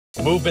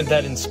Movement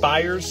that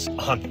inspires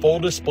on full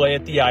display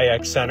at the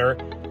IX Center,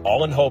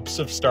 all in hopes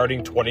of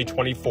starting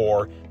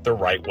 2024 the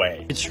right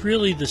way. It's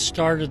really the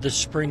start of the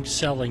spring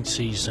selling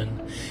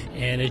season,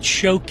 and it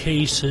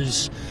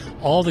showcases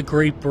all the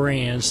great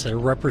brands that are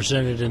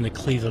represented in the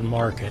Cleveland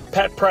market.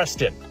 Pat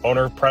Preston,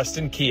 owner of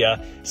Preston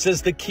Kia,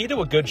 says the key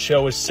to a good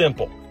show is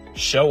simple.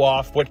 Show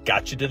off what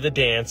got you to the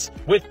dance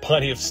with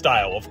plenty of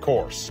style, of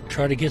course.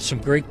 Try to get some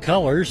great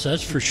colors,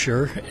 that's for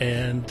sure,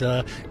 and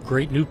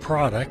great new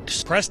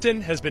products.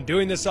 Preston has been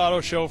doing this auto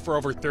show for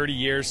over 30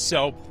 years,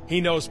 so he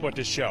knows what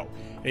to show.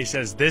 And he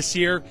says this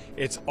year,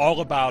 it's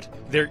all about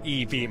their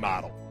EV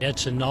model.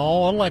 It's an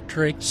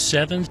all-electric,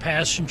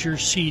 7-passenger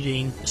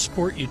seating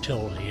sport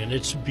utility, and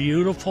it's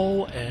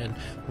beautiful, and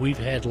we've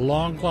had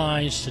long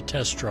lines to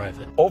test drive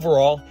it.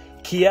 Overall,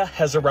 Kia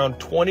has around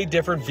 20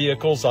 different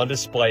vehicles on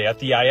display at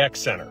the IX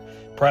Center.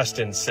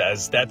 Preston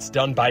says that's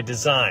done by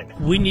design.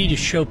 We need to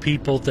show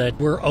people that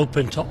we're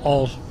open to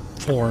all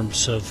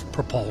forms of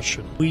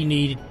propulsion. We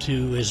need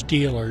to, as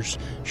dealers,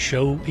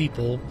 show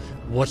people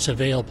what's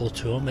available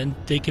to them, and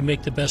they can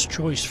make the best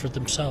choice for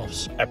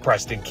themselves. At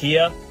Preston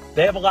Kia,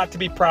 they have a lot to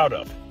be proud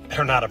of.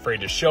 They're not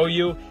afraid to show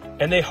you,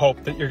 and they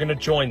hope that you're going to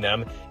join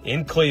them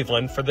in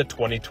Cleveland for the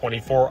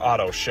 2024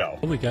 Auto Show.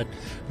 We got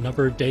a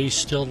number of days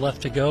still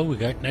left to go. We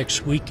got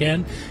next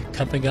weekend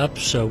coming up,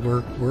 so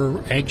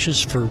we're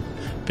anxious for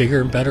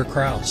bigger and better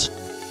crowds.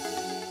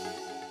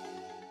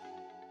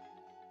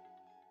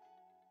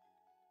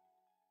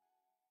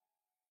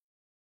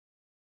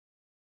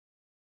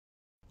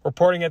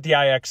 Reporting at the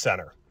IX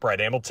Center, Brett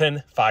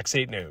Hamilton, Fox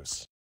 8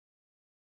 News.